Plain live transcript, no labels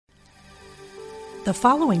The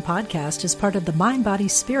following podcast is part of the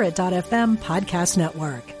MindBodySpirit.fm podcast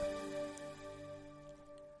network.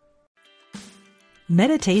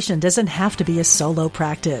 Meditation doesn't have to be a solo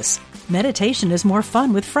practice. Meditation is more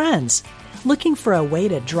fun with friends. Looking for a way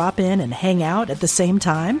to drop in and hang out at the same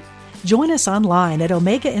time? Join us online at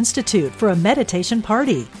Omega Institute for a meditation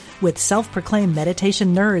party with self-proclaimed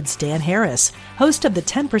meditation nerds Dan Harris, host of the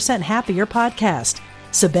 10% Happier podcast,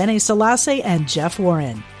 Sebene Selassie, and Jeff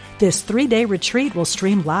Warren. This 3-day retreat will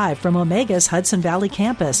stream live from Omega's Hudson Valley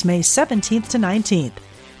campus May 17th to 19th.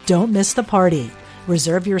 Don't miss the party.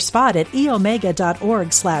 Reserve your spot at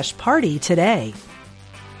eomega.org/party today.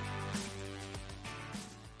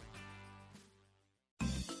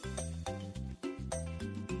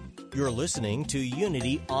 You're listening to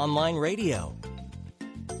Unity Online Radio,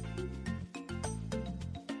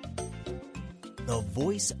 the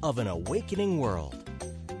voice of an awakening world.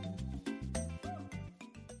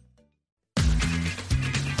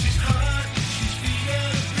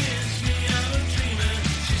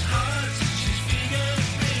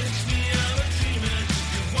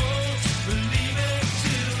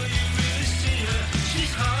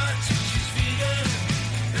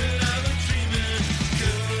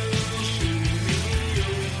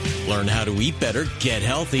 Learn how to eat better, get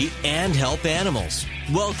healthy, and help animals.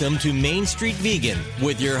 Welcome to Main Street Vegan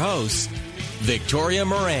with your host, Victoria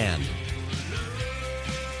Moran.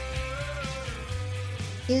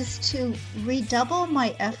 Is to redouble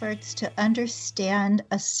my efforts to understand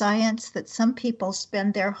a science that some people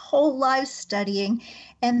spend their whole lives studying,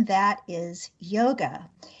 and that is yoga.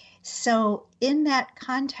 So in that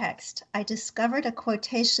context, I discovered a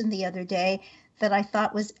quotation the other day that I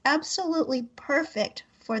thought was absolutely perfect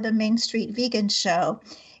for the Main Street Vegan show.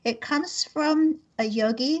 It comes from a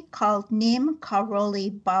yogi called Neem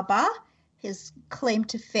Karoli Baba. His claim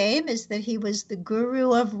to fame is that he was the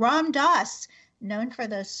guru of Ram Dass, known for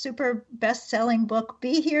the super best-selling book,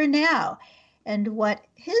 Be Here Now. And what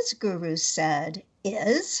his guru said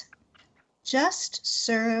is, just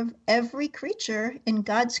serve every creature in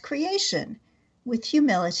God's creation with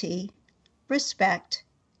humility, respect,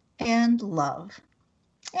 and love.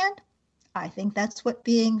 And I think that's what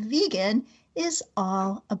being vegan is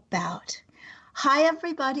all about. Hi,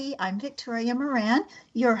 everybody. I'm Victoria Moran,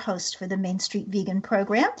 your host for the Main Street Vegan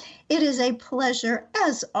program. It is a pleasure,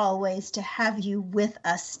 as always, to have you with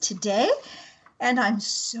us today. And I'm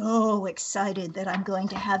so excited that I'm going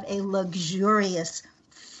to have a luxurious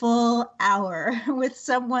full hour with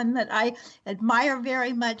someone that I admire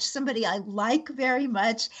very much, somebody I like very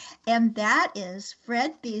much, and that is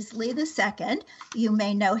Fred Beasley II. You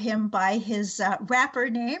may know him by his rapper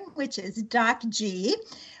name, which is Doc G.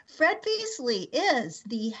 Fred Beasley is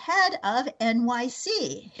the head of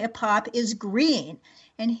NYC, Hip Hop is Green,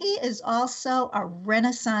 and he is also a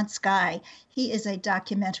Renaissance guy. He is a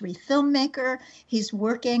documentary filmmaker. He's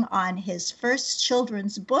working on his first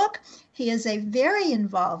children's book. He is a very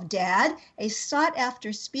involved dad, a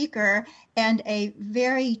sought-after speaker, and a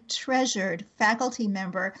very treasured faculty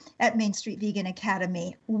member at Main Street Vegan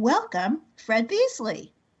Academy. Welcome, Fred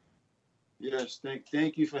Beasley. Yes,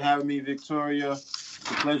 thank you for having me, Victoria.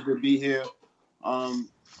 It's a pleasure to be here. To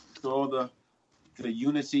all the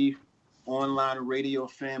Unity online radio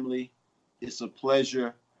family, it's a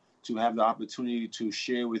pleasure to have the opportunity to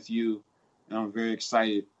share with you, and I'm very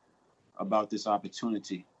excited about this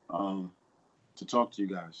opportunity to talk to you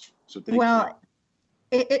guys. So thank you.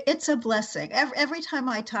 It's a blessing. Every time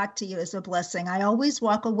I talk to you is a blessing. I always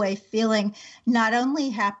walk away feeling not only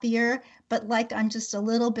happier, but like I'm just a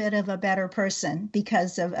little bit of a better person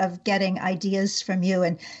because of getting ideas from you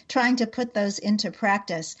and trying to put those into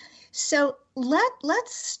practice. So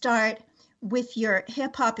let's start with your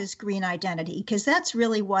Hip Hop is Green identity, because that's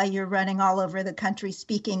really why you're running all over the country,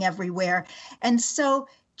 speaking everywhere. And so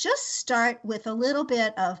just start with a little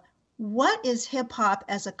bit of what is hip hop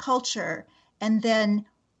as a culture, and then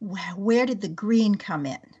where did the green come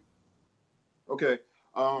in? Okay.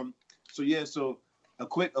 So a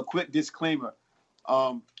quick disclaimer.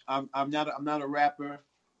 I'm not a rapper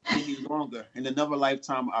any longer. In another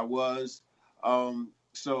lifetime I was.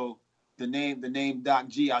 So the name Doc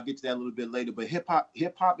G, I'll get to that a little bit later. But Hip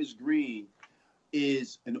Hop is Green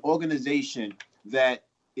is an organization that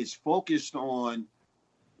is focused on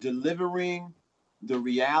delivering the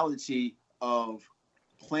reality of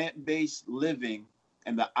plant-based living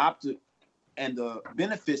and the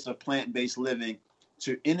benefits of plant-based living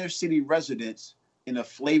to inner city residents in a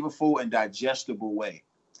flavorful and digestible way.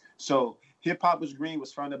 So Hip Hop is Green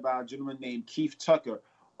was founded by a gentleman named Keith Tucker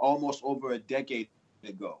almost over a decade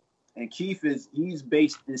ago. And he's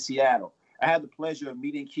based in Seattle. I had the pleasure of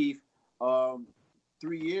meeting Keith 3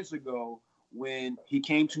 years ago when he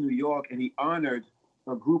came to New York and he honored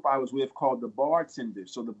a group I was with called the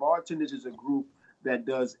Bartenders. So the Bartenders is a group that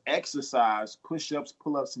does exercise, push-ups,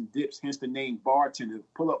 pull-ups, and dips, hence the name Bartender,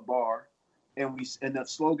 pull-up bar. And the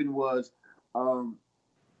slogan was,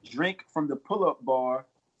 drink from the pull-up bar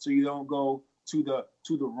so you don't go to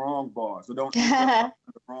the wrong bars, or don't end up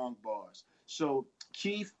on the wrong bars. So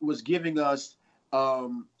Keith was giving us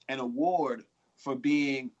an award for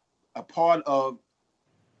being a part of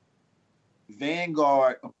the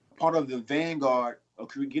vanguard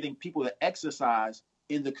of getting people to exercise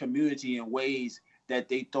in the community in ways that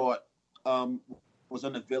they thought was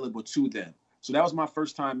unavailable to them. So that was my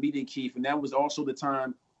first time meeting Keith, and that was also the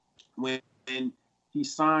time when he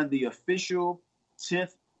signed the official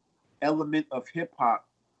 10th element of hip hop,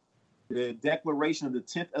 the declaration of the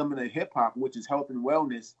 10th element of hip hop, which is health and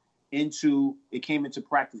wellness, came into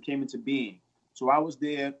practice, came into being. So I was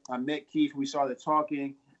there, I met Keith, we started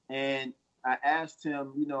talking, and I asked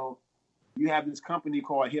him, you have this company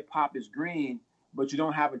called Hip Hop is Green, but you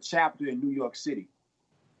don't have a chapter in New York City.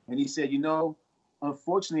 And he said,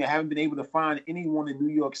 unfortunately, I haven't been able to find anyone in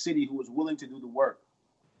New York City who was willing to do the work.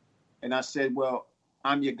 And I said, well,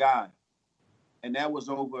 I'm your guy. And that was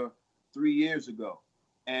over 3 years ago.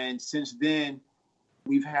 And since then,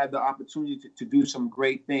 we've had the opportunity to do some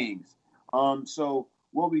great things. So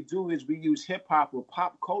what we do is we use hip hop or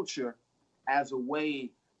pop culture as a way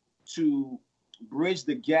to bridge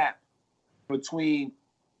the gap between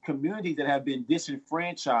communities that have been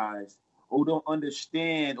disenfranchised or don't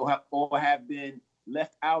understand or have been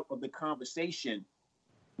left out of the conversation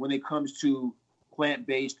when it comes to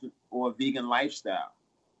plant-based or vegan lifestyle.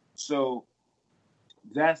 So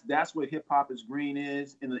that's what Hip Hop is Green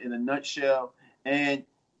is in a nutshell, and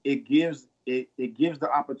it gives the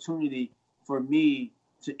opportunity for me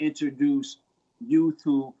to introduce youth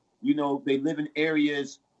who they live in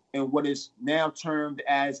areas in what is now termed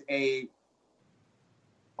as a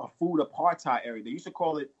food apartheid area. They used to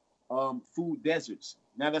call it food deserts.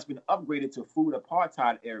 Now that's been upgraded to food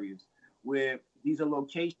apartheid areas, where these are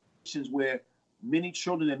locations where many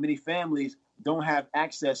children and many families don't have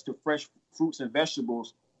access to fresh fruits and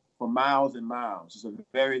vegetables for miles and miles. It's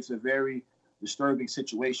a very disturbing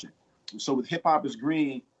situation. And so with Hip Hop is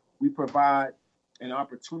Green, we provide an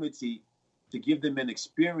opportunity to give them an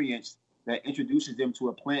experience that introduces them to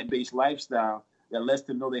a plant-based lifestyle that lets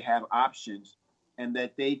them know they have options, and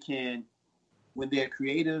that they can, when they're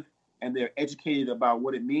creative and they're educated about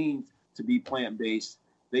what it means to be plant-based,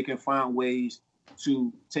 they can find ways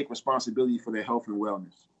to take responsibility for their health and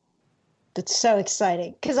wellness. That's so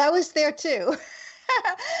exciting, because I was there too.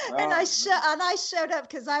 And I showed up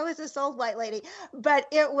because I was this old white lady, but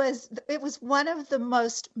it was one of the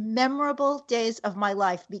most memorable days of my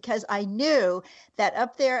life, because I knew that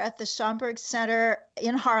up there at the Schomburg Center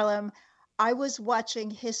in Harlem, I was watching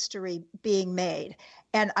history being made.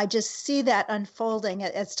 And I just see that unfolding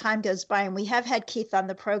as time goes by. And we have had Keith on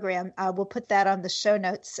the program. We'll put that on the show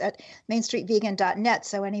notes at mainstreetvegan.net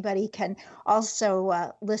so anybody can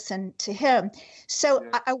also listen to him. So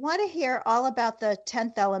yeah. I want to hear all about the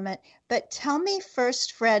 10th element, but tell me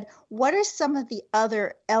first, Fred, what are some of the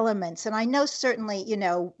other elements? And I know certainly,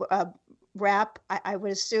 rap, I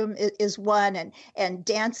would assume is one, and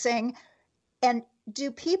dancing. And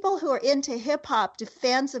do people who are into hip hop, do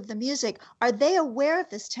fans of the music, are they aware of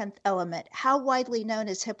this 10th element? How widely known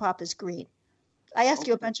is Hip Hop is Green? I asked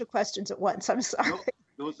you a bunch of questions at once. I'm sorry.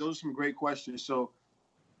 Those are some great questions. So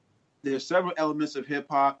there's several elements of hip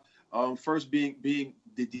hop. First being the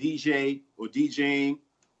DJ or DJing,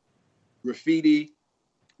 graffiti,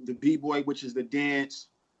 the b-boy, which is the dance,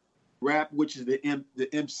 rap, which is the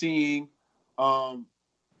MCing.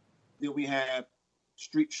 Then we have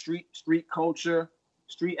street culture,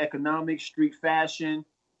 street economics, street fashion,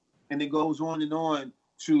 and it goes on and on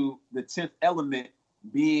to the 10th element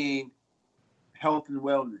being health and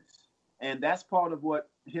wellness. And that's part of what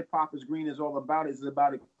Hip Hop is Green is all about. Is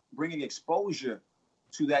about bringing exposure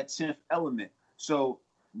to that 10th element. So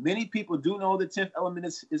many people do know the 10th element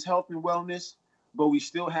is health and wellness, but we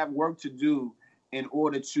still have work to do in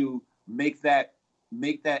order to make that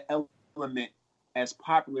element as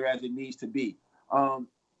popular as it needs to be.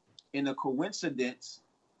 In a coincidence,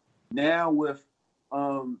 now with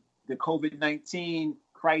the COVID-19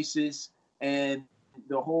 crisis and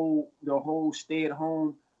the whole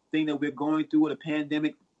stay-at-home thing that we're going through with a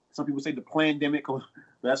pandemic, some people say the plandemic, but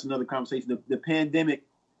that's another conversation. The pandemic,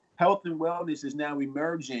 health and wellness is now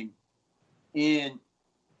emerging in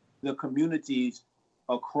the communities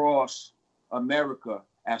across America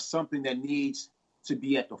as something that needs to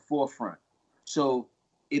be at the forefront. So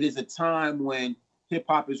it is a time when Hip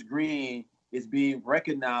Hop is Green is being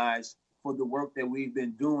recognized for the work that we've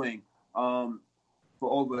been doing for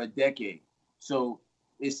over a decade. So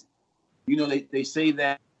it's, they say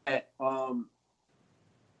that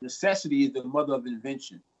necessity is the mother of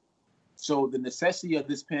invention. So the necessity of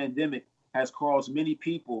this pandemic has caused many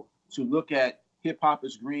people to look at Hip Hop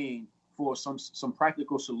is Green for some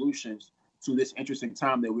practical solutions to this interesting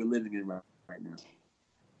time that we're living in right now.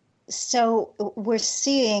 So we're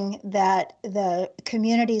seeing that the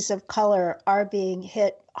communities of color are being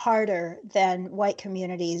hit harder than white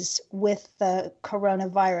communities with the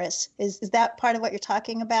coronavirus. Is that part of what you're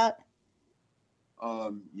talking about?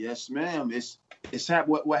 Yes, ma'am.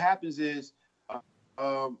 What happens is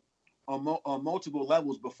on multiple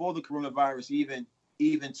levels before the coronavirus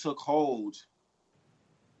even took hold.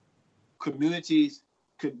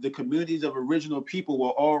 The communities of original people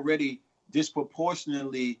were already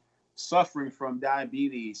disproportionately suffering from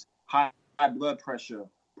diabetes, high blood pressure,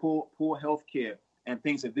 poor health care, and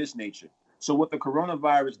things of this nature. So what the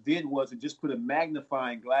coronavirus did was it just put a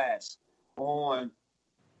magnifying glass on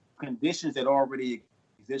conditions that already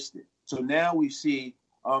existed. So now we see,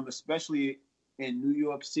 especially in New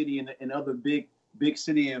York City and other big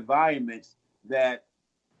city environments, that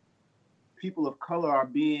people of color are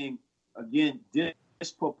being, again,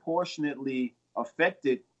 disproportionately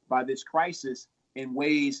affected by this crisis in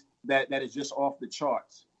ways that is just off the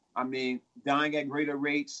charts. I mean, dying at greater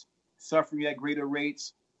rates, suffering at greater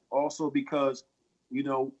rates, also because,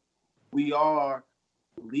 we are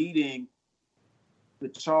leading the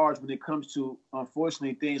charge when it comes to,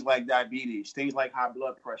 unfortunately, things like diabetes, things like high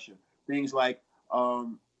blood pressure, things like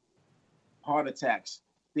heart attacks,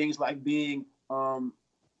 things like being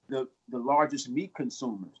the largest meat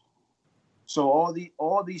consumers. So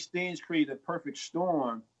all these things create a perfect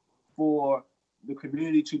storm for the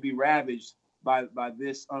community to be ravaged by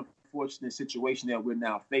this unfortunate situation that we're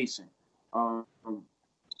now facing.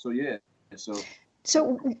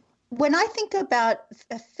 So when I think about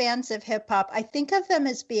fans of hip hop, I think of them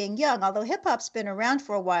as being young, although hip hop's been around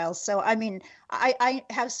for a while. So, I mean, I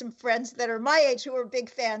have some friends that are my age who are big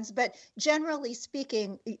fans, but generally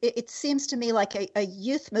speaking, it seems to me like a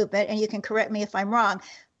youth movement, and you can correct me if I'm wrong.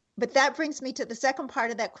 But that brings me to the second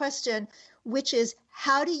part of that question, which is,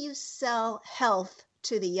 how do you sell health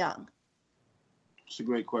to the young? It's a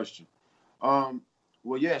great question. Well,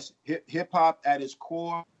 yes, hip hop at its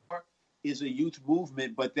core is a youth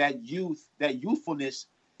movement, but that youthfulness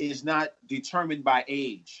is not determined by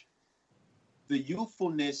age. The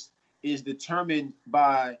youthfulness is determined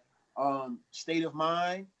by state of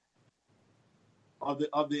mind of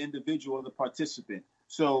the individual, of the participant.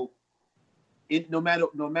 So no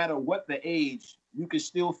matter what the age, you can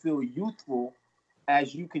still feel youthful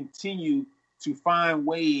as you continue to find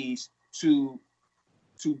ways to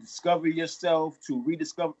discover yourself, to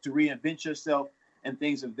reinvent yourself, and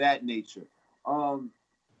things of that nature.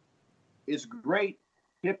 It's great.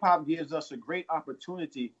 Hip hop gives us a great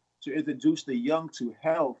opportunity to introduce the young to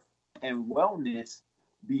health and wellness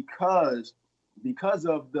because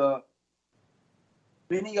of the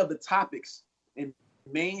many of the topics in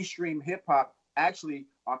mainstream hip hop actually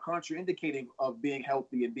are contraindicating of being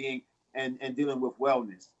healthy and being and dealing with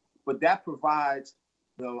wellness. But that provides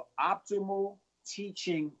the optimal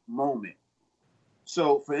teaching moment.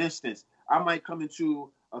 So, for instance, I might come into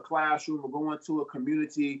a classroom or go into a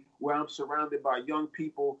community where I'm surrounded by young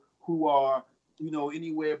people who are,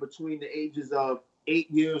 anywhere between the ages of 8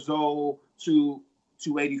 years old to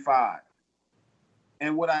 85.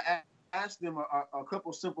 And what I ask them are a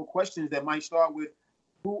couple simple questions that might start with,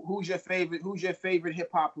 who's your favorite hip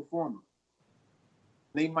hop performer?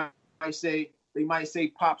 They might say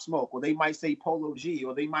Pop Smoke, or they might say Polo G,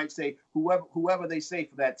 or they might say whoever they say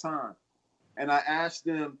for that time. And I ask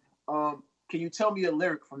them, can you tell me a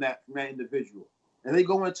lyric from that individual? And they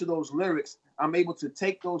go into those lyrics. I'm able to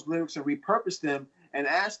take those lyrics and repurpose them and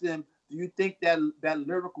ask them, do you think that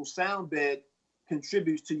lyrical sound bed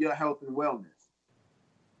contributes to your health and wellness?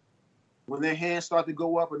 When their hands start to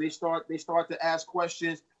go up and they start to ask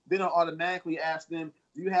questions, then I automatically ask them,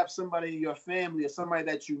 do you have somebody in your family or somebody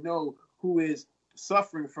that you know who is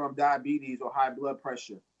suffering from diabetes or high blood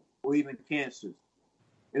pressure or even cancers?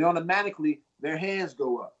 And automatically their hands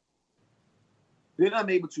go up. Then I'm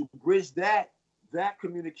able to bridge that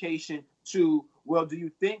communication to, well, do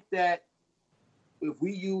you think that if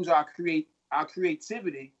we use our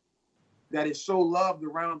creativity that is so loved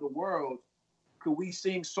around the world, could we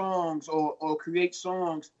sing songs or create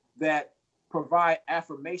songs that provide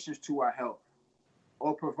affirmations to our health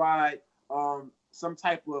or provide some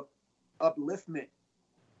type of upliftment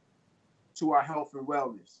to our health and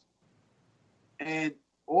wellness? And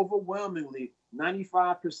overwhelmingly,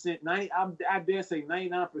 95%, I dare say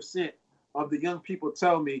 99% of the young people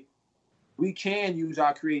tell me we can use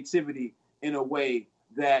our creativity in a way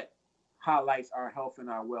that highlights our health and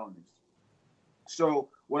our wellness. So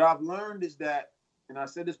what I've learned is that, and I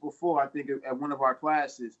said this before, I think at one of our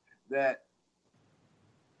classes, that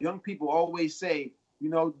young people always say, you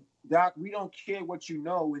know, Doc, we don't care what you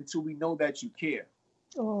know until we know that you care.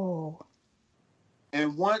 Oh.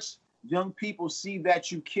 And once young people see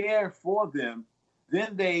that you care for them,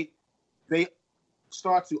 then they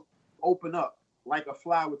start to open up like a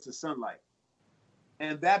flower to sunlight.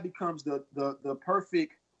 And that becomes the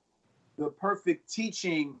perfect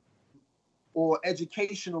teaching or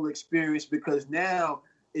educational experience, because now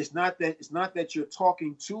it's not that you're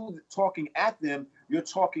talking at them, you're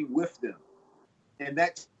talking with them. And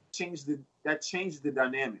that changes the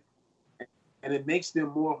dynamic. And it makes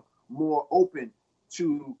them more open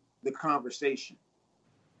to the conversation.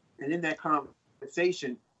 And in that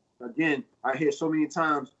conversation, again, I hear so many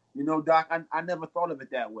times, you know, Doc, I never thought of it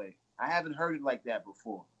that way. I haven't heard it like that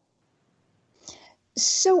before.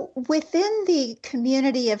 So within the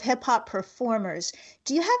community of hip hop performers,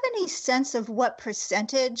 do you have any sense of what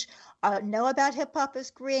percentage know about Hip Hop is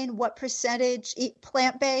Green, what percentage eat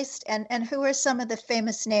plant-based, and who are some of the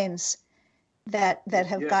famous names that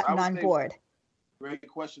have gotten on board? Great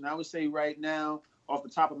question. I would say right now, off the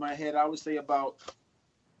top of my head, I would say about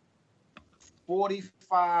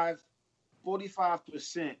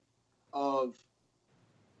 45% of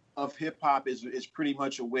hip hop is pretty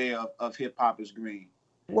much aware of Hip Hop is Green.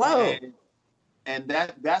 Whoa. And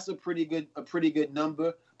that's a pretty good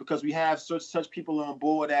number, because we have such people on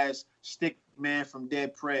board as Stickman from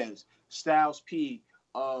Dead Prez, Styles P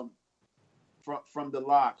from The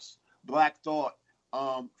Lox, Black Thought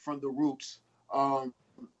from The Roots,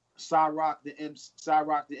 Cyrock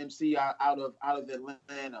the MC out of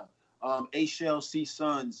Atlanta, A-Shell C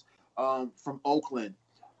Sons from Oakland.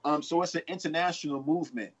 So it's an international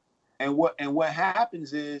movement. And what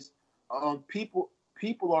happens is people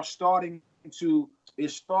are starting to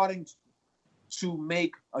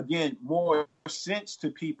make, again, more sense to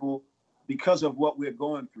people because of what we're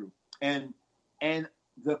going through. And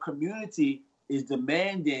the community is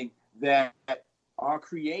demanding that our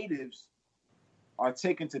creatives are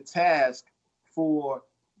taken to task for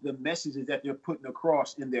the messages that they're putting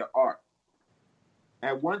across in their art.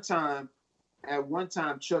 At one time,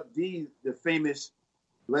 Chuck D, the famous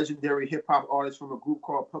legendary hip hop artist from a group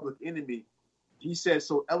called Public Enemy, he said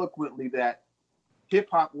so eloquently that hip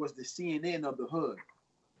hop was the CNN of the hood.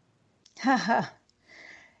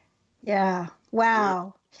 Yeah.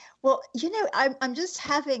 Wow. Well, you know, I'm just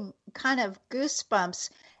having kind of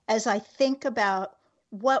goosebumps as I think about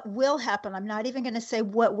what will happen. I'm not even going to say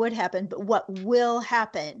what would happen, but what will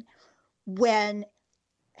happen when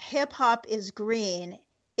Hip Hop is Green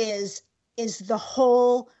is the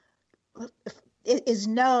whole, is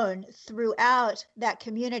known throughout that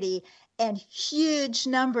community, and huge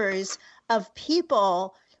numbers of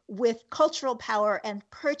people with cultural power and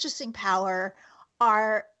purchasing power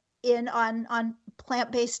are in on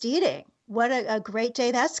plant-based eating. What a great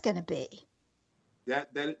day that's going to be.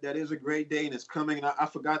 That is a great day, and it's coming. And I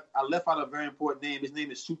forgot, I left out a very important name. His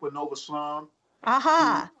name is Supernova Slum.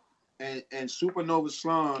 Aha. And Supernova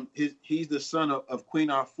Slum, he's the son of Queen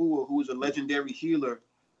Afua, who is a legendary healer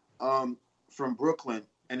from Brooklyn.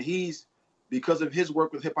 And he's, because of his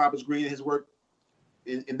work with Hip Hop is Green, his work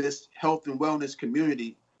in this health and wellness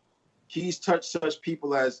community, he's touched such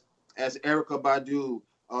people as Erykah Badu,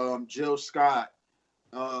 Jill Scott,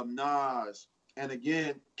 Nas, and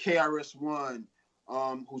again, KRS-One,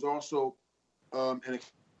 who's also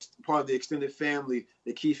part of the extended family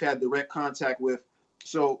that Keith had direct contact with.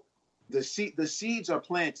 So the seeds are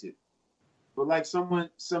planted. But like someone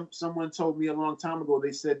told me a long time ago,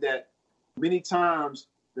 they said that many times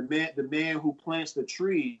the man who plants the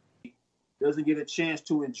tree doesn't get a chance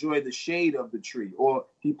to enjoy the shade of the tree, or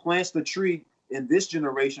he plants the tree in this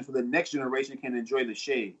generation for the next generation can enjoy the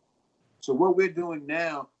shade. So what we're doing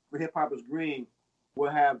now for Hip Hop is Green will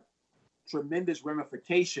have tremendous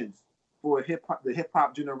ramifications for the hip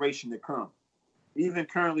hop generation to come. Even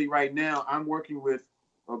currently right now, I'm working with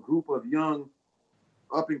a group of young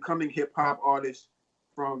up and coming hip hop artists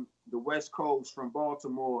from the West Coast, from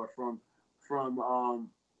Baltimore, from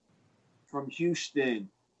Houston,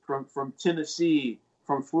 from Tennessee,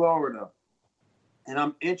 from Florida. And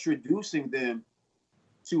I'm introducing them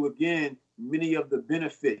to, again, many of the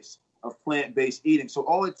benefits of plant-based eating. So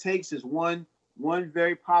all it takes is one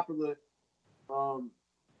very popular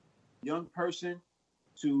young person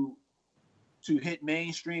to hit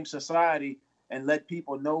mainstream society and let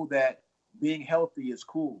people know that being healthy is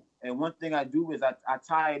cool. And one thing I do is I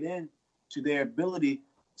tie it in to their ability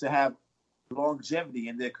to have longevity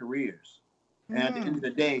in their careers. And at the end of the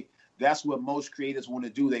day, that's what most creators want to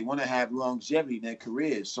do. They want to have longevity in their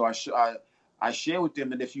careers. So I share with them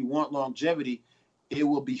that if you want longevity, it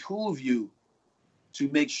will behoove you to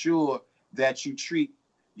make sure that you treat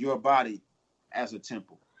your body as a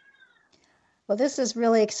temple. Well, this is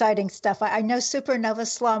really exciting stuff. I know Supernova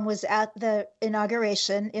Slum was at the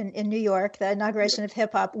inauguration in New York, the inauguration of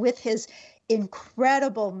hip hop, with his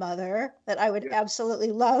incredible mother that I would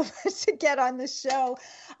absolutely love to get on the show.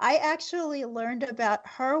 I actually learned about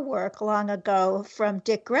her work long ago from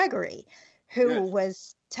Dick Gregory, who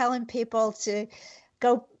was telling people to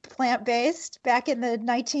go plant-based back in the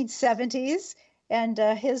 1970s. And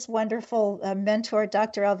his wonderful mentor,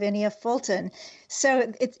 Dr. Alvinia Fulton.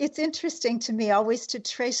 So it's interesting to me always to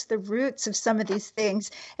trace the roots of some of these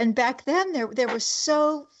things. And back then, there were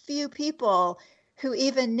so few people who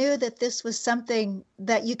even knew that this was something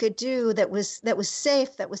that you could do that was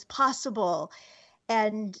safe, that was possible.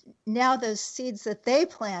 And now those seeds that they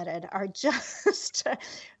planted are just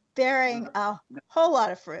bearing a whole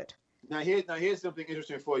lot of fruit. Now here's something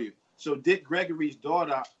interesting for you. So Dick Gregory's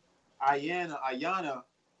daughter, Ayana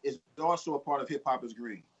is also a part of Hip Hop is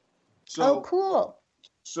Green. So, cool.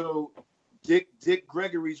 So Dick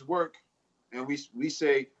Gregory's work, and we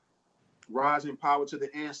say rise in power to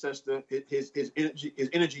the ancestor. His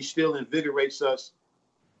energy still invigorates us,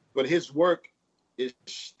 but his work is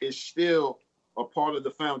still a part of the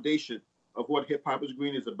foundation of what Hip Hop is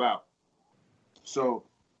Green is about. So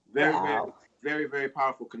very very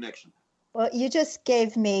powerful connection. Well, you just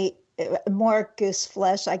gave me more goose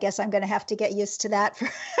flesh. I guess I'm going to have to get used to that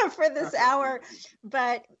for this hour.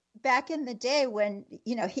 But back in the day when,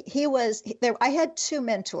 he was there, I had two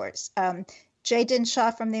mentors, Jay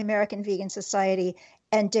Dinshaw from the American Vegan Society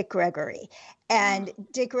and Dick Gregory. And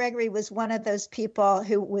Dick Gregory was one of those people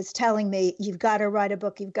who was telling me, you've got to write a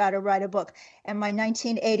book, you've got to write a book. And my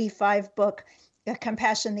 1985 book,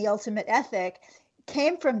 Compassion, the Ultimate Ethic,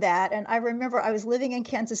 came from that. And I remember I was living in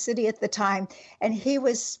Kansas City at the time, and he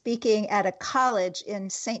was speaking at a college in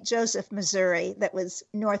St. Joseph, Missouri, that was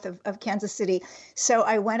north of Kansas City. So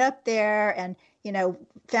I went up there and,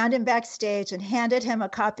 found him backstage and handed him a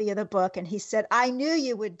copy of the book. And he said, I knew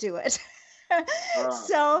you would do it.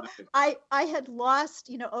 So I had lost,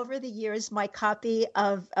 over the years, my copy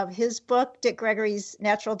of his book, Dick Gregory's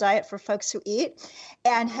Natural Diet for Folks Who Eat,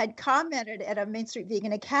 and had commented at a Main Street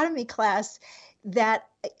Vegan Academy class that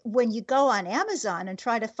when you go on Amazon and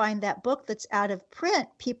try to find that book that's out of print,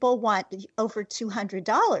 people want over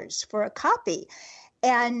 $200 for a copy.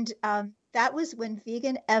 And that was when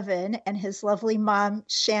Vegan Evan and his lovely mom,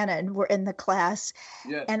 Shannon, were in the class.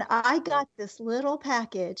 Yes. And I got this little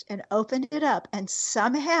package and opened it up. And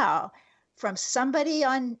somehow, from somebody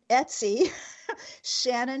on Etsy,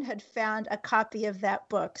 Shannon had found a copy of that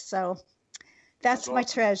book. So that's my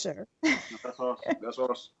awesome treasure. That's awesome. That's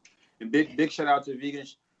awesome. And big shout out to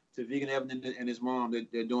Vegan Evan and his mom.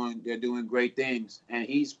 They're doing great things. And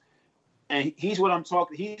he's what I'm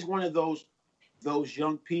talking. He's one of those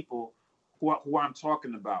young people who I'm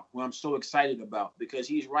talking about, who I'm so excited about, because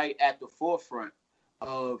he's right at the forefront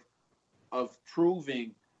of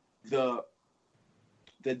proving the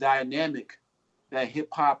dynamic that hip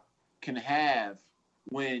hop can have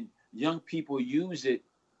when young people use it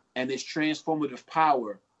and its transformative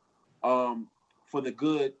power for the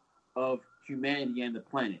good of humanity and the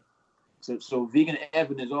planet. So Vegan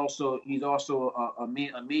Evan is also a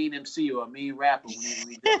mean MC or a mean rapper when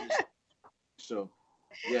he does this. So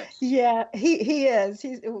yes. Yeah, he is.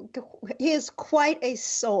 He is quite a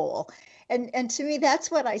soul. And to me, that's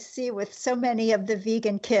what I see with so many of the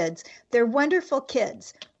vegan kids. They're wonderful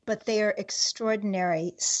kids, but they are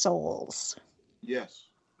extraordinary souls. Yes,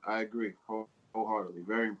 I agree wholeheartedly.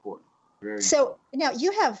 Very important. So now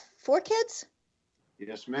you have 4 kids?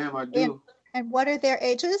 Yes, ma'am, I do. And what are their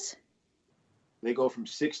ages? They go from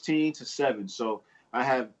 16 to 7. So I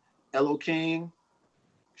have Elo King,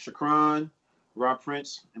 Shakran, Rob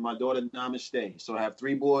Prince, and my daughter Namaste. So I have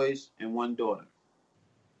 3 boys and 1 daughter.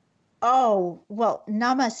 Oh, well,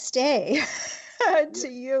 namaste to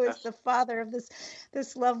you as the father of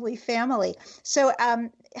this lovely family. So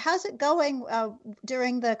how's it going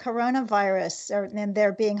during the coronavirus and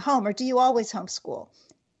their being home, or do you always homeschool?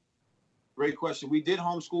 Great question. We did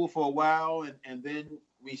homeschool for a while, and then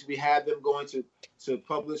we had them going to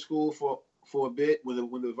public school for a bit when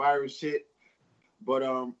the virus hit. But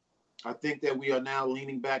I think that we are now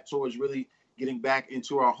leaning back towards really getting back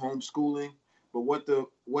into our homeschooling. But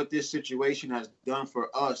what this situation has done for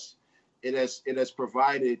us, it has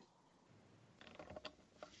provided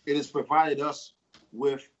us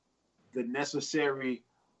with the necessary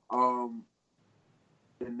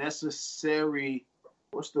necessary,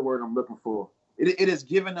 what's the word I'm looking for? It has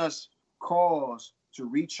given us cause to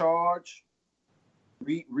recharge,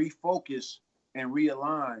 refocus, and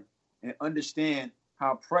realign, and understand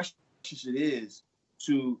how precious it is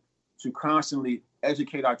to constantly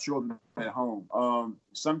educate our children at home.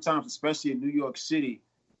 Sometimes, especially in New York City,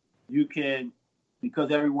 you can,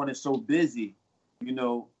 because everyone is so busy,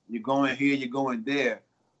 you're going here, you're going there.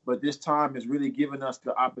 But this time has really given us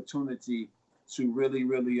the opportunity to really,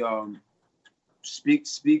 really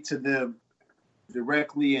speak to them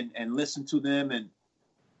directly and listen to them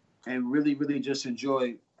and really, really just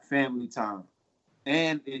enjoy family time.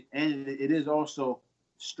 And it is also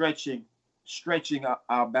stretching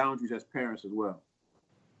our boundaries as parents as well.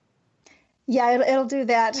 Yeah, it'll do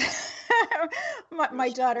that. My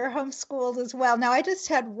daughter homeschooled as well. Now, I just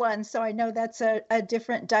had one, so I know that's a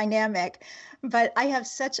different dynamic, but I have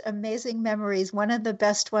such amazing memories. One of the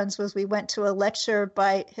best ones was we went to a lecture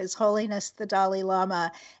by His Holiness the Dalai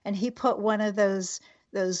Lama, and he put one of those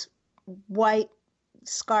white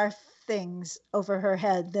scarf things over her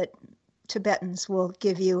head that Tibetans will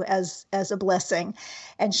give you as a blessing.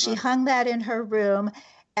 And she hung that in her room.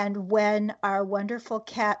 And when our wonderful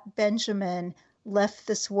cat Benjamin left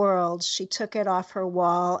this world, she took it off her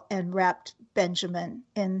wall and wrapped Benjamin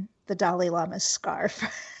in the Dalai Lama's scarf.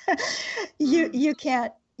 You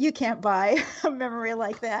can't buy a memory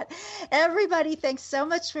like that. Everybody, thanks so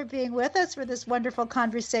much for being with us for this wonderful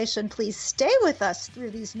conversation. Please stay with us through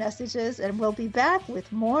these messages, and we'll be back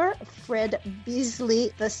with more Fred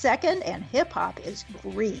Beasley II, and Hip Hop is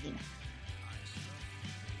Green.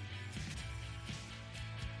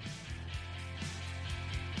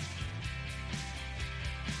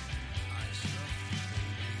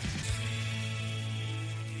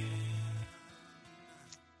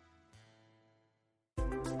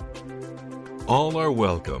 All are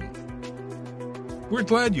welcome. We're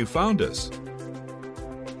glad you found us.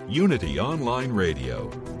 Unity Online Radio,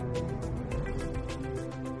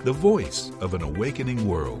 the voice of an awakening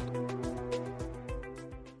world.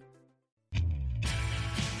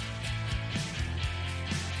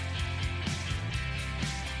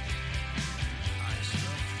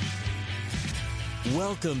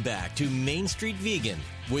 Welcome back to Main Street Vegan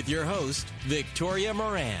with your host, Victoria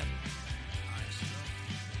Moran.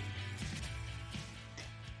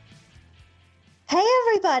 Hey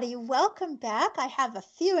everybody, welcome back. I have a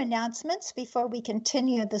few announcements before we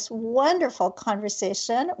continue this wonderful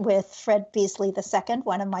conversation with Fred Beasley II,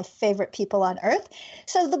 one of my favorite people on earth.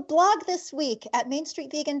 So the blog this week at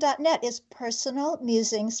mainstreetvegan.net is Personal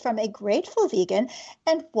Musings from a Grateful Vegan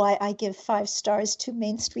and Why I Give 5 Stars to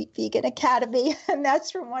Main Street Vegan Academy. And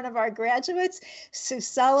that's from one of our graduates, Sue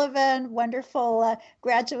Sullivan, wonderful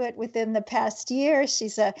graduate within the past year.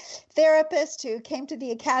 She's a therapist who came to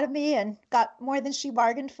the Academy and got more than she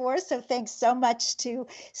bargained for. So thanks so much to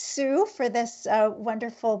Sue for this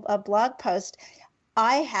wonderful blog post.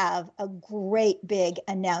 I have a great big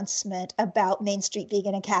announcement about Main Street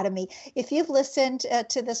Vegan Academy. If you've listened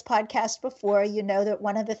to this podcast before, you know that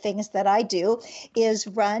one of the things that I do is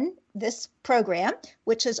run this program,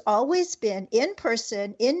 which has always been in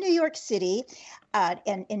person in New York City,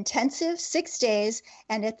 an intensive 6 days.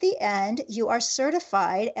 And at the end, you are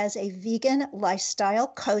certified as a vegan lifestyle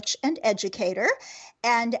coach and educator.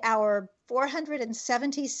 And our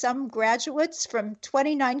 470 some graduates from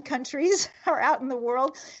 29 countries are out in the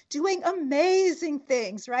world doing amazing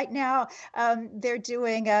things. Right now, they're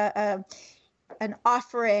doing an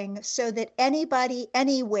offering so that anybody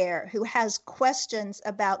anywhere who has questions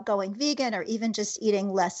about going vegan or even just eating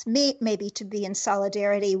less meat, maybe to be in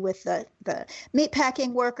solidarity with the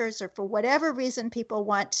meatpacking workers, or for whatever reason people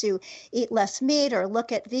want to eat less meat or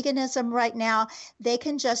look at veganism right now, they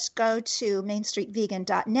can just go to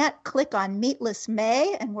mainstreetvegan.net, click on Meatless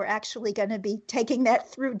May, and we're actually going to be taking that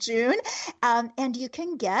through June. And you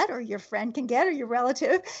can get, or your friend can get, or your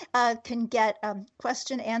relative can get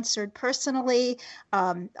question answered personally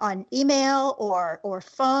on email or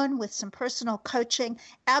phone with some personal coaching,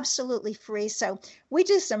 absolutely free. So we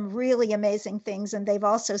do some really amazing things, and they've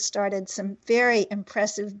also started some very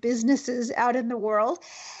impressive businesses out in the world.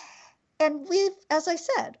 And we've, as I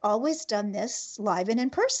said, always done this live and in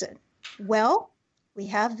person. Well, we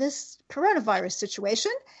have this coronavirus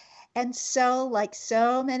situation. And so, like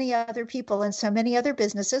so many other people and so many other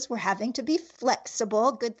businesses, we're having to be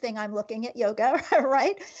flexible. Good thing I'm looking at yoga,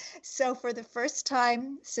 right? So for the first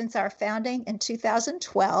time since our founding in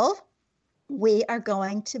 2012, we are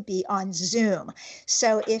going to be on Zoom.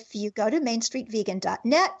 So if you go to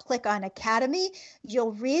mainstreetvegan.net, click on Academy,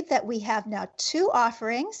 you'll read that we have now 2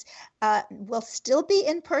 offerings. We'll still be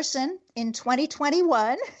in person in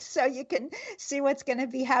 2021, so you can see what's going to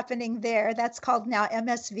be happening there. That's called now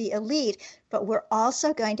MSV Elite, but we're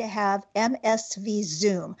also going to have MSV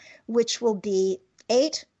Zoom, which will be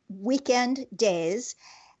 8 weekend days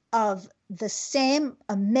of the same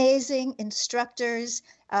amazing instructors,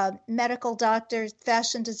 medical doctors,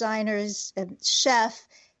 fashion designers, chef,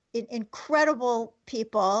 incredible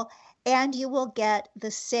people, and you will get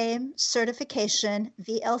the same certification,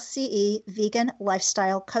 VLCE, Vegan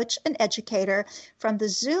Lifestyle Coach and Educator, from the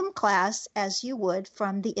Zoom class as you would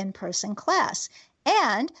from the in-person class.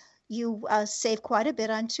 And you save quite a bit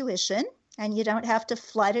on tuition, and you don't have to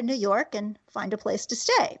fly to New York and find a place to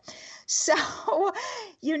stay. So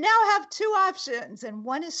you now have 2 options, and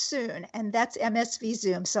one is soon, and that's MSV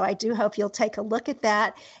Zoom. So I do hope you'll take a look at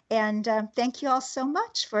that. And thank you all so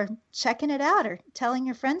much for checking it out or telling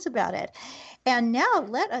your friends about it. And now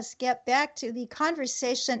let us get back to the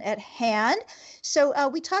conversation at hand. So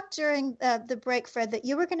we talked during the break, Fred, that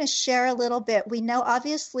you were going to share a little bit. We know,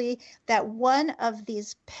 obviously, that one of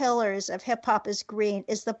these pillars of Hip Hop is Green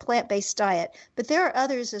is the plant-based diet, but there are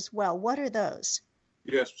others as well. What are those?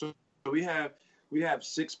 Yes, so we have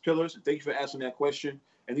 6 pillars. Thank you for asking that question.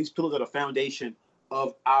 And these pillars are the foundation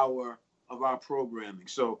of our programming.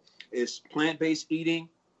 So it's plant-based eating,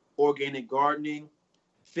 organic gardening,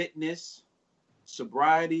 fitness,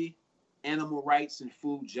 sobriety, animal rights, and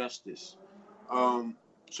food justice.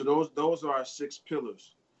 So those are our 6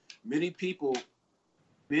 pillars. Many people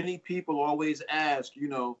always ask,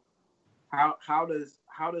 how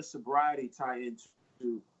does sobriety tie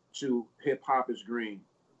into Hip Hop is Green?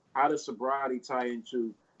 How does sobriety tie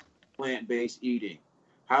into plant-based eating?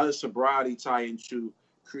 How does sobriety tie into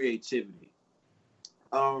creativity?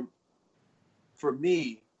 For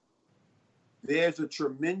me, there's a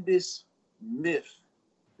tremendous myth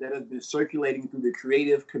that has been circulating through the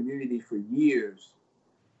creative community for years.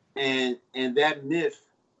 And that myth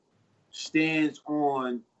stands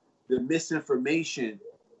on the misinformation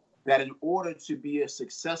that in order to be a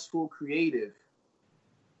successful creative,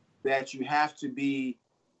 that you have to be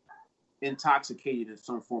intoxicated in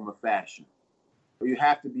some form of fashion, or you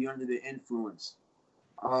have to be under the influence.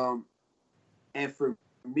 And for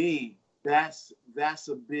me, that's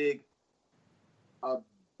a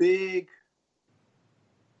big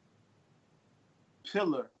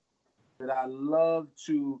pillar that I love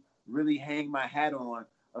to really hang my hat on,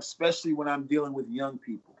 especially when I'm dealing with young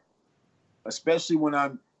people, especially when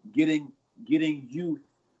I'm getting youth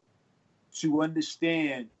to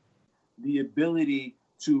understand the ability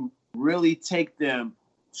to really take them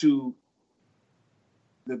to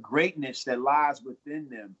the greatness that lies within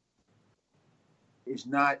them is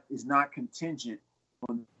not contingent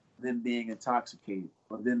on them being intoxicated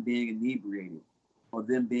or them being inebriated or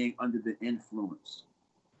them being under the influence.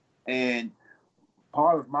 And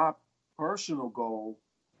part of my personal goal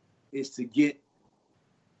is to get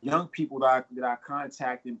young people that I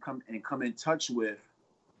contact and come in touch with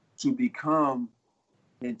to become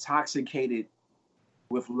intoxicated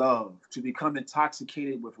with love, to become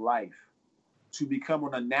intoxicated with life, to become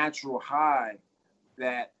on a natural high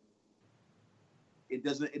that it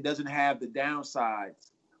doesn't have the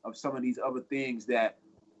downsides of some of these other things that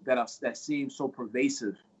seem so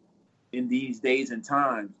pervasive in these days and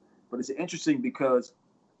times. But it's interesting because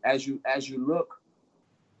as you look,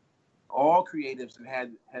 all creatives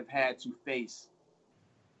have had to face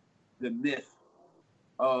the myth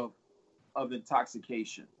of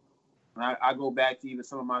intoxication. And I go back to even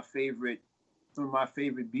some of my favorite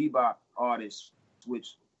bebop artists,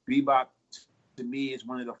 which bebop to me is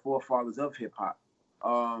one of the forefathers of hip hop.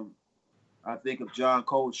 I think of John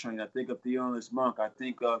Coltrane. I think of Thelonious Monk. I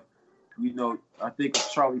think of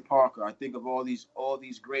Charlie Parker. I think of all these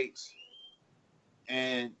greats.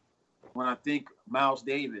 And when I think Miles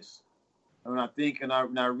Davis, and when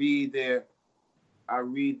I read their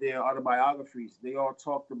autobiographies, they all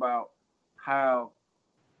talked about how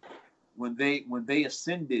when they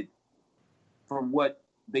ascended from what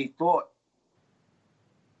they thought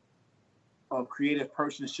a creative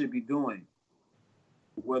person should be doing,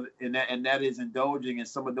 and that is indulging in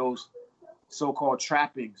some of those so-called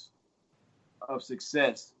trappings of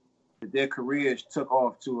success, that their careers took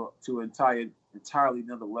off to entirely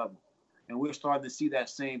another level. And we're starting to see that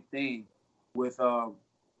same thing with some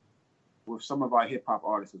of our hip hop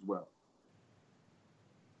artists as well.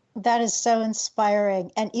 That is so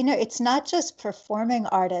inspiring. And, it's not just performing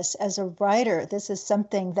artists. As a writer, this is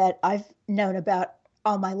something that I've known about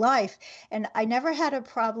all my life. And I never had a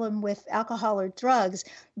problem with alcohol or drugs,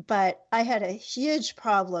 but I had a huge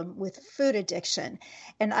problem with food addiction.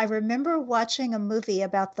 And I remember watching a movie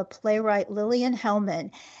about the playwright Lillian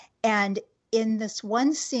Hellman. And in this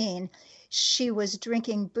one scene, she was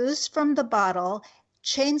drinking booze from the bottle,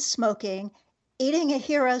 chain smoking, eating a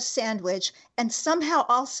hero sandwich, and somehow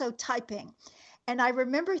also typing. And I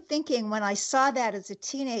remember thinking when I saw that as a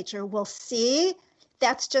teenager, well, see,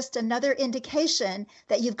 that's just another indication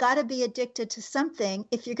that you've got to be addicted to something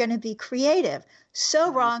if you're going to be creative.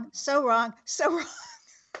 So wrong, so wrong, so wrong.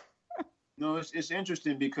 No, it's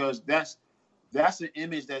interesting because that's an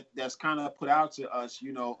image that's kind of put out to us,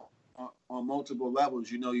 on multiple levels.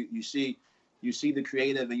 You see the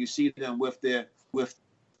creative and you see them with their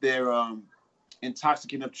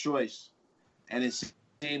intoxicant of choice, and it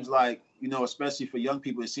seems like, especially for young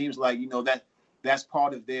people, it seems like that's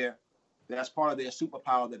part of their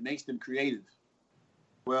superpower that makes them creative.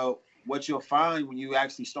 Well, what you'll find when you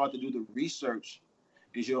actually start to do the research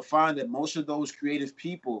is you'll find that most of those creative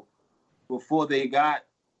people, before they got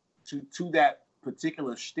to that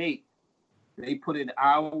particular state, they put in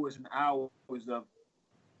hours and hours of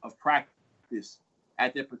practice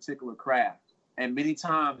at their particular craft. And many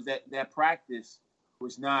times that practice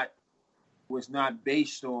was not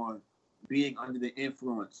based on being under the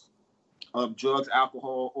influence of drugs,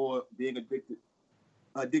 alcohol, or being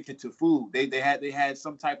addicted to food. They had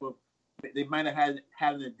some type of, they might have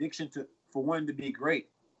had an addiction for wanting to be great.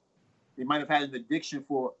 They might have had an addiction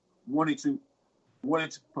for wanting to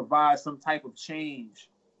provide some type of change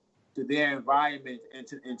to their environment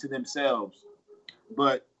and to themselves.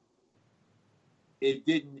 But it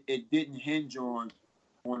didn't hinge on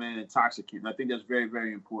an intoxicant. And I think that's very,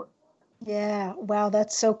 very important. Yeah. Wow.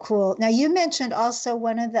 That's so cool. Now, you mentioned also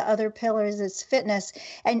one of the other pillars is fitness,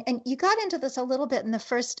 and you got into this a little bit in the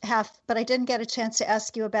first half, but I didn't get a chance to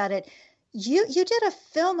ask you about it. You did a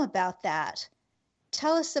film about that.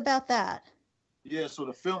 Tell us about that. Yeah. So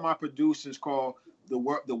the film I produced is called The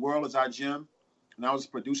World Is Our Gym. And I was a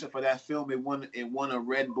producer for that film. It won a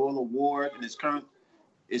Red Bull Award, and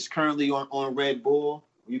it's currently on Red Bull.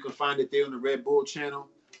 You can find it there on the Red Bull channel.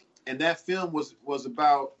 And that film was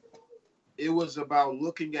about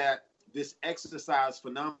looking at this exercise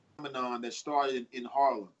phenomenon that started in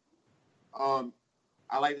Harlem.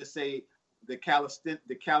 I like to say the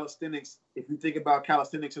calisthenics. If you think about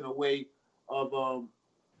calisthenics in a way of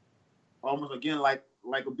almost again like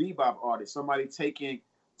a bebop artist, somebody taking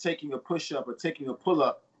a push-up or taking a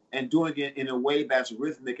pull-up and doing it in a way that's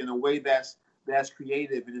rhythmic, in a way that's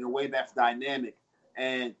creative, and in a way that's dynamic.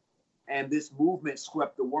 And this movement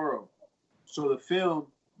swept the world. So the film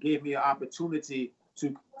gave me an opportunity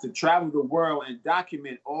to travel the world and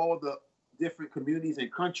document all the different communities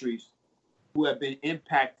and countries who have been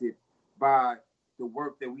impacted by the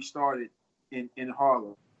work that we started in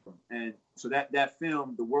Harlem. And so that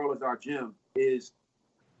film, The World Is Our Gym, is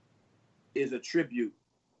a tribute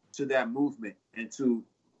to that movement and to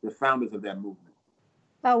the founders of that movement.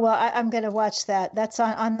 Oh, well, I'm going to watch that. That's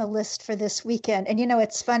on the list for this weekend. And,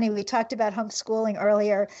 it's funny. We talked about homeschooling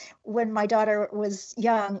earlier. When my daughter was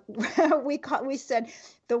young, we said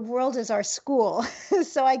the world is our school.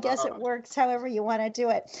 So I guess it works however you want to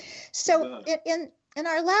do it. So in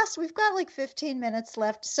our last, we've got like 15 minutes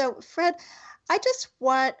left. So, Fred, I just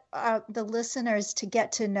want the listeners to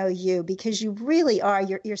get to know you, because you really are.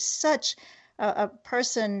 You're such a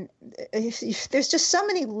person. There's just so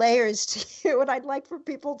many layers to you, and I'd like for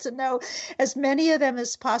people to know as many of them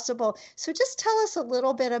as possible. So just tell us a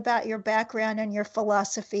little bit about your background and your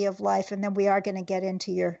philosophy of life, and then we are going to get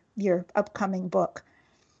into your upcoming book.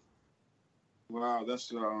 Wow,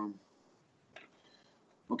 that's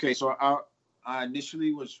okay. So I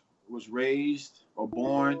initially was raised or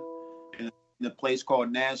born in a place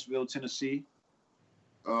called Nashville, Tennessee.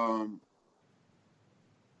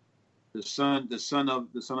 The son of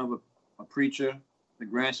a preacher, the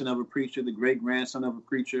grandson of a preacher, the great grandson of a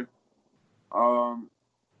preacher. I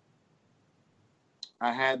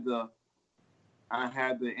had the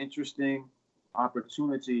interesting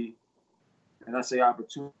opportunity, and I say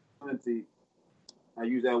opportunity, I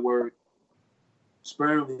use that word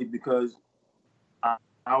sparingly because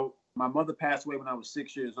my mother passed away when I was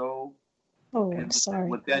 6 years old. Oh, I'm sorry.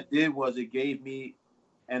 What that did was it gave me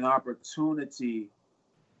an opportunity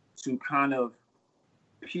to kind of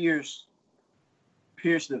pierce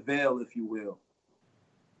the veil, if you will,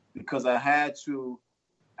 because I had to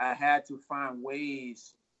find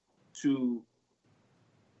ways to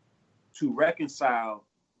reconcile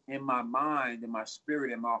in my mind, in my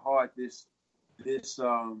spirit, in my heart, this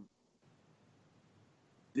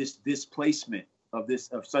displacement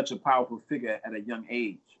of such a powerful figure at a young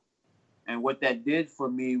age. And what that did for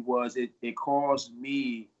me was it caused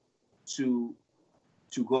me to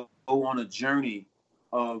go on a journey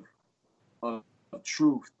of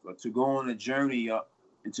truth, or to go on a journey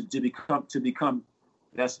and to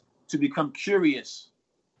become curious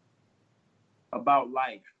about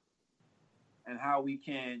life, and how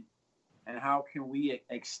can we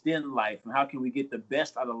extend life, and how can we get the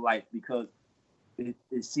best out of life, because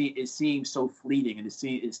it seems so fleeting, and it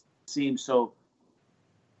seems so,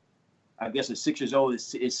 I guess at 6 years old,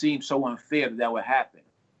 it seems so unfair that would happen.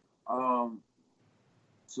 So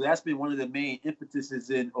that's been one of the main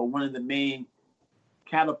impetuses or one of the main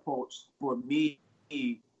catapults for me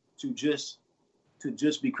to just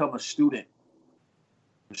become a student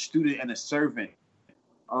and a servant.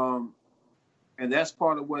 And that's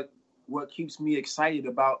part of what keeps me excited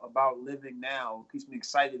about living now, keeps me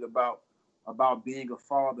excited about being a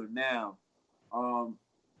father now,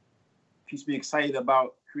 keeps me excited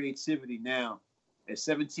about creativity now. At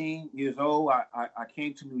 17 years old, I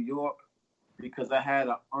came to New York because I had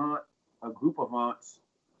a group of aunts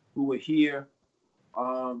who were here.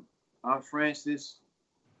 Aunt Frances,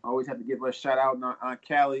 I always have to give her a shout out, and Aunt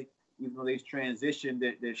Callie, even though they've transitioned,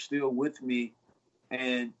 they're still with me.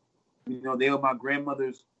 And, they were my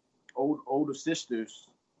grandmother's older sisters,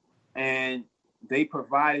 and they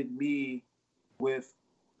provided me with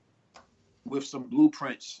some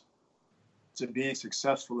blueprints to being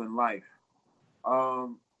successful in life.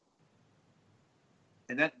 And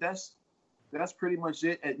that's pretty much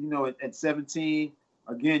it. At 17,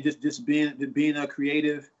 again, just being a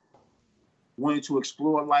creative, wanting to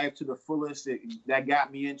explore life to the fullest. That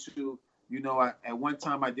got me into, at one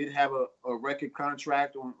time I did have a record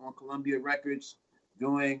contract on Columbia Records,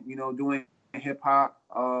 doing hip hop.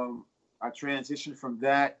 I transitioned from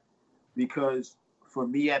that because for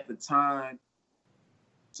me at the time,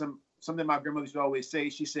 something my grandmother used to always say,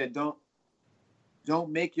 she said, don't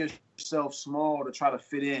make yourself small to try to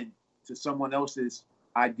fit in to someone else's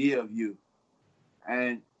idea of you.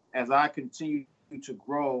 And as I continue to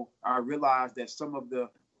grow, I realized that some of the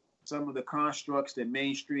constructs that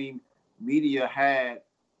mainstream media had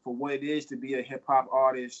for what it is to be a hip hop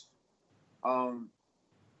artist,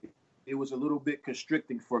 it was a little bit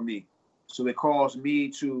constricting for me. So it caused me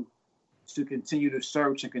to continue to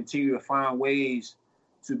search and continue to find ways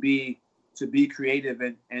to be creative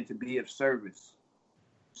and to be of service.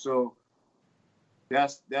 So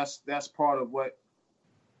that's part of what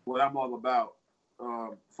I'm all about.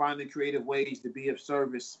 Finding creative ways to be of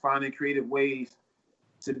service, finding creative ways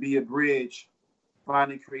to be a bridge,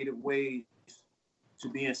 finding creative ways to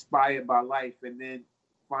be inspired by life, and then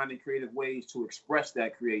finding creative ways to express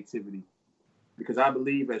that creativity. Because I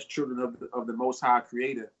believe as children of the Most High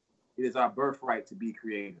Creator, it is our birthright to be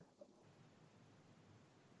creative.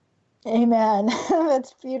 Amen.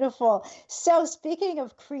 That's beautiful. So speaking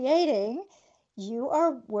of creating, you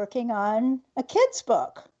are working on a kid's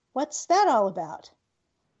book. What's that all about?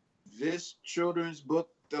 This children's book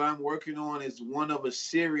that I'm working on is one of a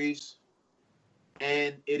series,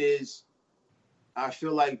 and I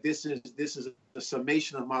feel like this is a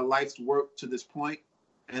summation of my life's work to this point,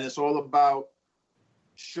 and it's all about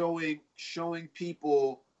showing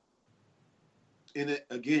people in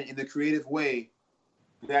a creative way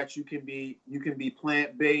that you can be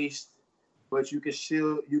plant-based, but you can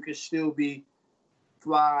still be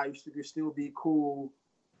fly, you can still be cool,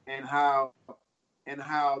 and how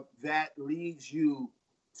that leads you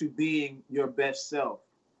to being your best self.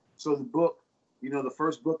 So the book, the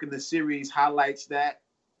first book in the series highlights that.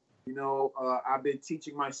 I've been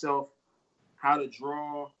teaching myself how to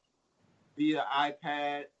draw via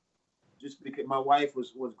iPad, just because my wife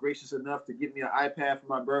was gracious enough to get me an iPad for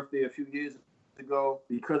my birthday a few years ago.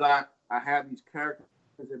 Because I have these characters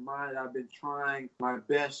in mind, I've been trying my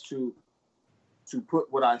best to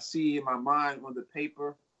put what I see in my mind on the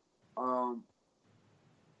paper.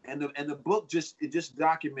 And the book just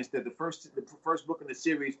documents that. The first book in the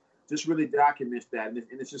series just really documents that, and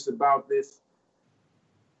it's just about this.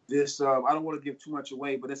 I don't want to give too much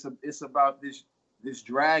away, but it's about this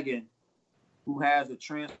dragon who has a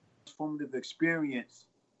transformative experience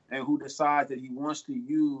and who decides that he wants to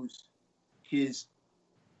use his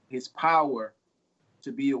power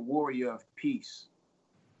to be a warrior of peace,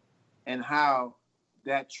 and how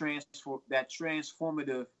that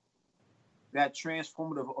transformative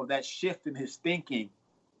or that shift in his thinking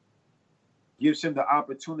gives him the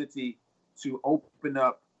opportunity to open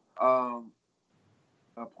up a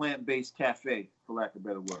plant-based cafe, for lack of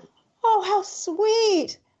better words. Oh, how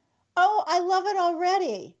sweet. Oh, I love it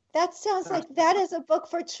already. That sounds like that is a book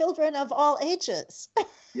for children of all ages.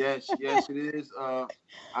 Yes, yes, it is.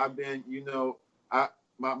 I've been,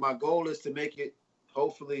 my goal is to make it.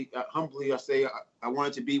 Hopefully, humbly, I say I want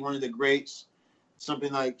it to be one of the greats.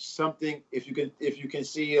 Something. If you can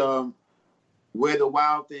see Where the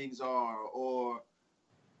Wild Things Are, or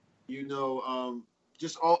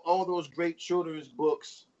just all those great children's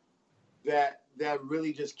books that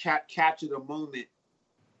really just captured a moment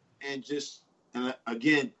and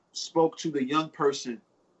again spoke to the young person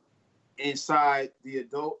inside the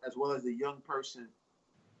adult as well as the young person,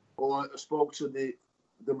 or spoke to the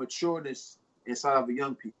matureness inside of the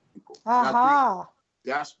young people. Aha.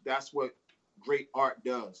 And I think that's what great art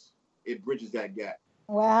does. It bridges that gap.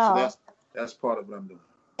 Wow. So that's part of what I'm doing.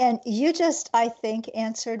 And you just, I think,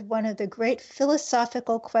 answered one of the great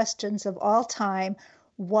philosophical questions of all time.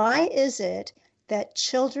 Why is it that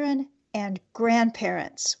children and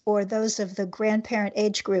grandparents, or those of the grandparent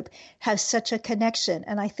age group, have such a connection?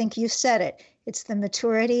 And I think you said it. It's the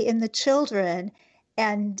maturity in the children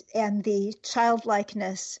and the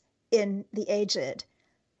childlikeness in the aged.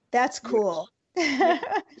 That's cool. Yes.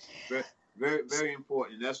 Very, very, very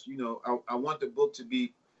important. That's I want the book to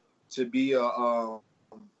be a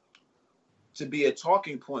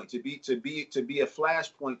talking point, to be a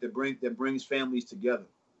flashpoint that brings families together,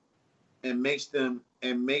 and makes them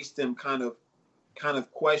kind of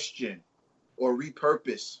question or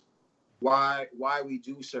repurpose why we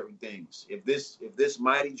do certain things. If this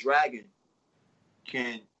mighty dragon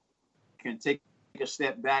can take a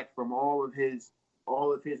step back from all of his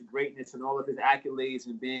greatness and all of his accolades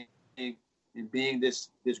and being this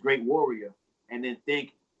great warrior, and then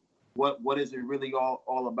think what is it really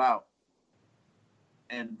all about,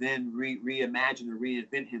 and then reimagine and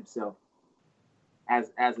reinvent himself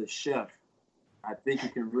as a chef, I think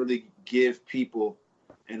it can really give people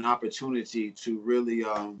an opportunity to really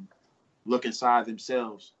look inside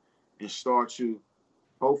themselves and start to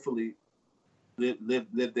hopefully live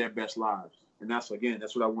their best lives. And that's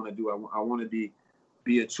what I want to do. I want to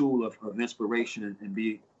be a tool of inspiration and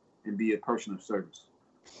be a person of service.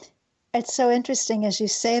 It's so interesting as you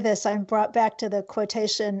say this. I'm brought back to the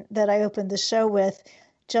quotation that I opened the show with: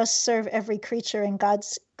 just serve every creature in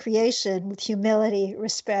God's creation with humility,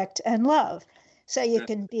 respect, and love. So you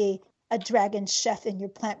can be a dragon chef in your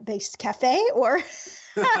plant-based cafe, or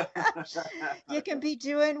you can be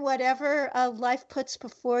doing whatever life puts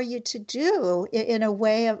before you to do in a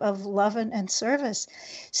way of love and service.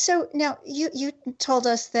 So now you told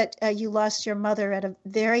us that you lost your mother at a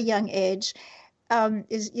very young age.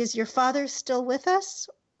 Is your father still with us?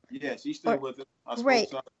 Yes, he's still with us.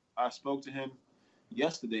 Great. I spoke to him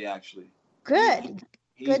yesterday, actually. Good.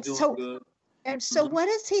 He's doing good. And so what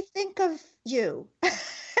does he think of you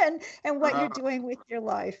and what you're doing with your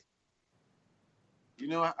life?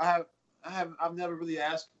 I've never really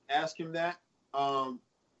asked him that.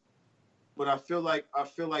 But I feel like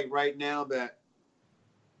right now that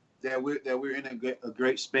we're in a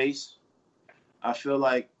great space. I feel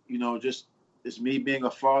like, just it's me being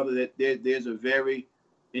a father, that there's a very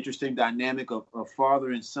interesting dynamic of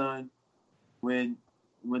father and son when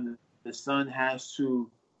the son has to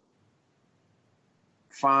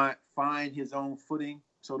find his own footing,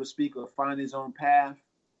 so to speak, or find his own path.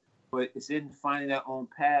 But it's in finding his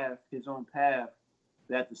own path,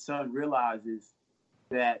 that the son realizes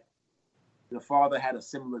that the father had a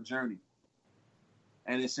similar journey.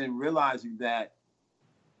 And it's in realizing that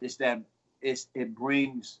it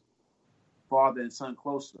brings father and son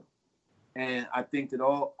closer. And I think that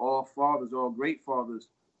all fathers, all great fathers,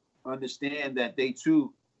 understand that they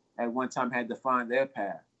too at one time had to find their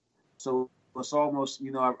path. So it's almost,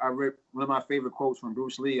 I read one of my favorite quotes from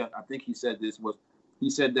Bruce Lee. I think he said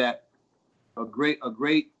that a great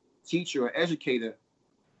teacher or educator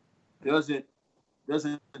doesn't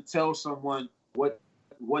tell someone what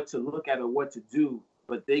to look at or what to do,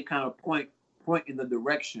 but they kind of point in the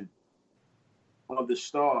direction of the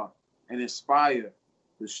star and inspire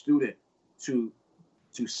the student to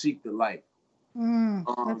seek the light.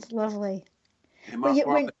 That's lovely. And my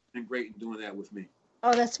father has been great in doing that with me.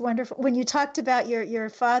 Oh, that's wonderful. When you talked about your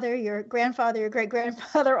father, your grandfather, your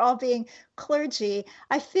great-grandfather all being clergy,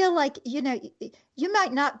 I feel like, you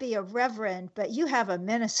might not be a reverend, but you have a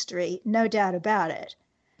ministry, no doubt about it.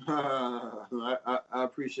 I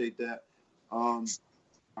appreciate that. I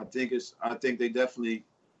think they definitely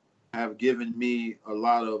have given me a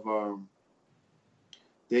lot of,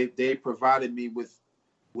 they provided me with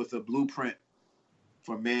a blueprint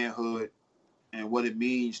for manhood and what it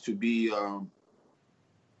means to be,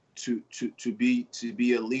 to be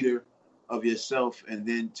a leader of yourself, and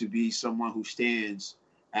then to be someone who stands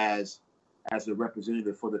as as a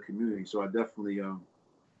representative for the community. So I definitely owe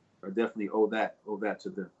that to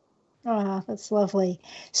them. Oh, that's lovely.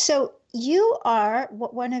 So you are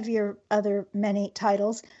one of your other many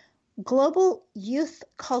titles, Global Youth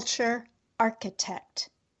Culture Architect.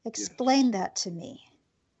 Explain that to me.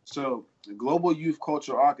 So, the Global Youth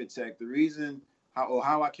Culture Architect, the reason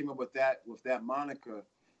how I came up with that moniker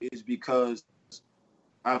is because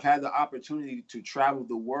I've had the opportunity to travel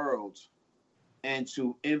the world and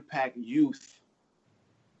to impact youth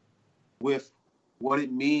with what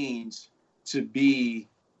it means to be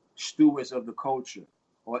stewards of the culture,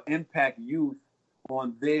 or impact youth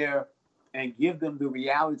on and give them the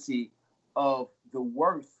reality of the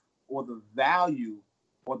worth or the value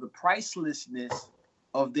or the pricelessness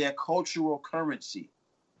of their cultural currency.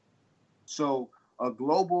 So a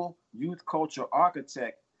global youth culture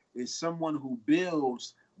architect is someone who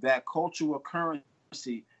builds that cultural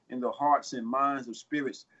currency in the hearts and minds of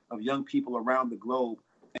spirits of young people around the globe,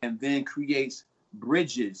 and then creates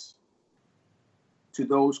bridges to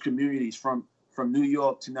those communities from New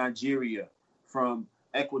York to Nigeria, from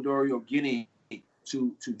Equatorial Guinea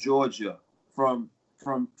to Georgia, from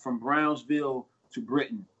Brownsville to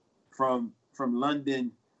Britain, from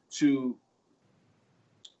London to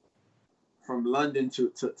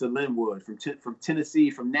Linwood, from Tennessee,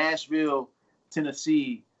 from Nashville,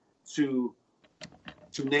 Tennessee to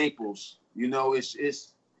Naples. You know,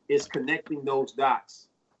 it's connecting those dots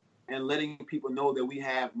and letting people know that we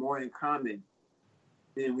have more in common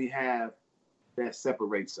than we have that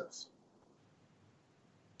separates us.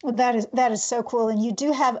 Well, that is so cool. And you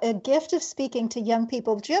do have a gift of speaking to young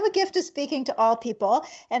people, but you have a gift of speaking to all people.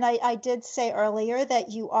 And I did say earlier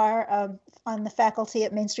that you are on the faculty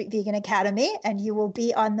at Main Street Vegan Academy, and you will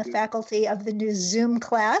be on the faculty of the new Zoom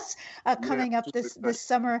class coming up this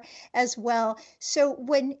summer as well. So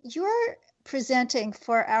when you're presenting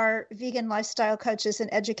for our vegan lifestyle coaches and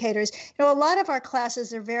educators, you know, a lot of our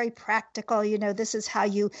classes are very practical. You know, this is how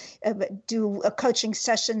you do coaching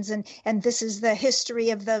sessions, and this is the history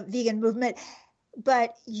of the vegan movement.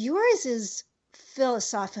 But yours is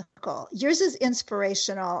philosophical. Yours is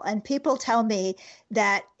inspirational, and people tell me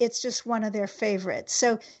that it's just one of their favorites.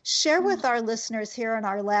 So share with our listeners here in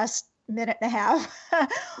our last minute and a half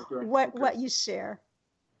what you share.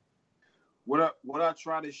 What I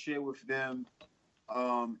try to share with them,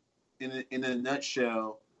 in a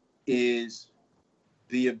nutshell, is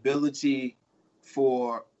the ability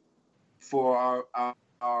for our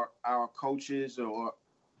coaches or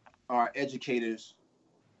our educators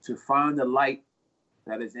to find the light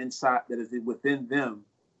that is inside, that is within them,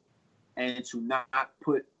 and to not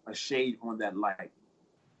put a shade on that light,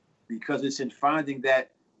 because it's in finding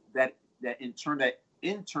that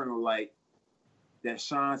internal light that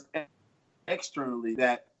shines externally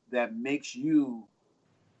that makes you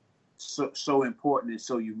so important and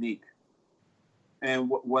so unique. And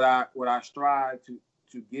what I strive to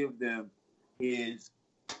give them is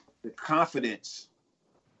the confidence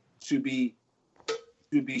to be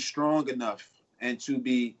strong enough and to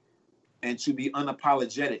be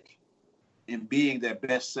unapologetic in being their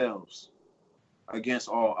best selves against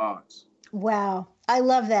all odds. Wow. I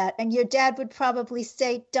love that. And your dad would probably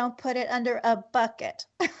say, don't put it under a bucket.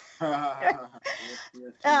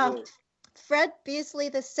 Yes, Fred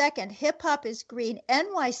Beasley II, Hip Hop is Green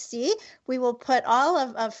NYC. We will put all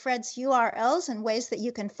of Fred's URLs and ways that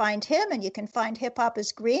you can find him, and you can find Hip Hop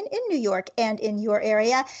is Green in New York and in your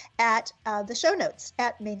area at the show notes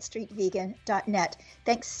at mainstreetvegan.net.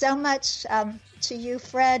 Thanks so much to you,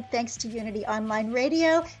 Fred. Thanks to Unity Online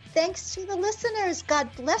Radio. Thanks to the listeners. God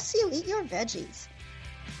bless you. Eat your veggies.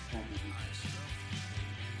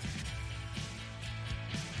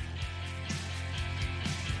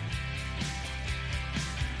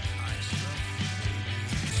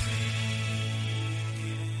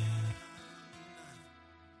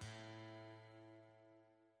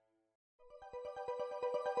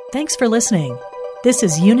 Thanks for listening. This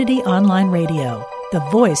is Unity Online Radio, the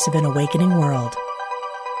voice of an awakening world.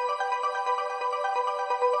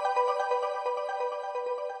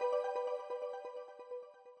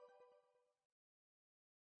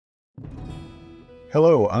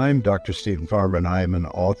 Hello, I'm Dr. Stephen Farber, and I am an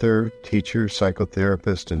author, teacher,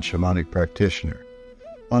 psychotherapist, and shamanic practitioner.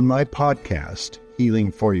 On my podcast,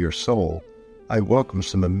 Healing for Your Soul, I welcome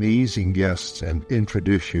some amazing guests and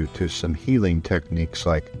introduce you to some healing techniques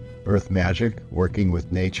like earth magic, working with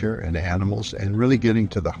nature and animals, and really getting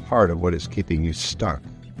to the heart of what is keeping you stuck.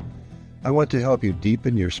 I want to help you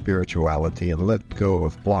deepen your spirituality and let go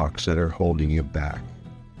of blocks that are holding you back.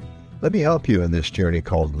 Let me help you in this journey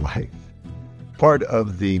called life. Part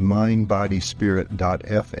of the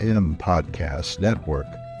MindBodySpirit.fm podcast network,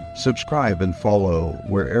 Subscribe and follow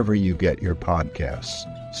wherever you get your podcasts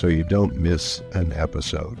so you don't miss an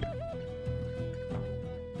episode.